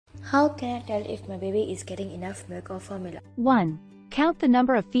How can I tell if my baby is getting enough milk or formula? 1. Count the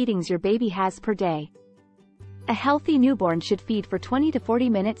number of feedings your baby has per day. A healthy newborn should feed for 20 to 40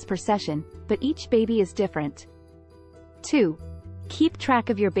 minutes per session, but each baby is different. 2. Keep track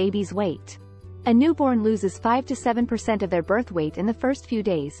of your baby's weight. A newborn loses 5 to 7% of their birth weight in the first few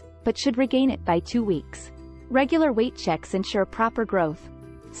days, but should regain it by 2 weeks. Regular weight checks ensure proper growth.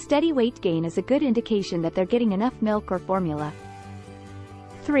 Steady weight gain is a good indication that they're getting enough milk or formula.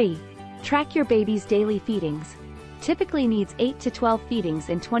 3. Track your baby's daily feedings. Typically needs 8 to 12 feedings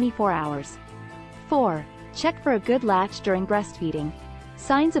in 24 hours. 4. Check for a good latch during breastfeeding.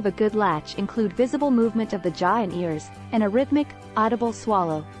 Signs of a good latch include visible movement of the jaw and ears, and a rhythmic, audible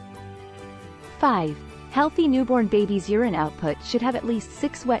swallow. 5. Healthy newborn baby's urine output should have at least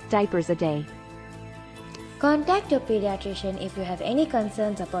 6 wet diapers a day. Contact your pediatrician if you have any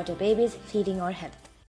concerns about your baby's feeding or health.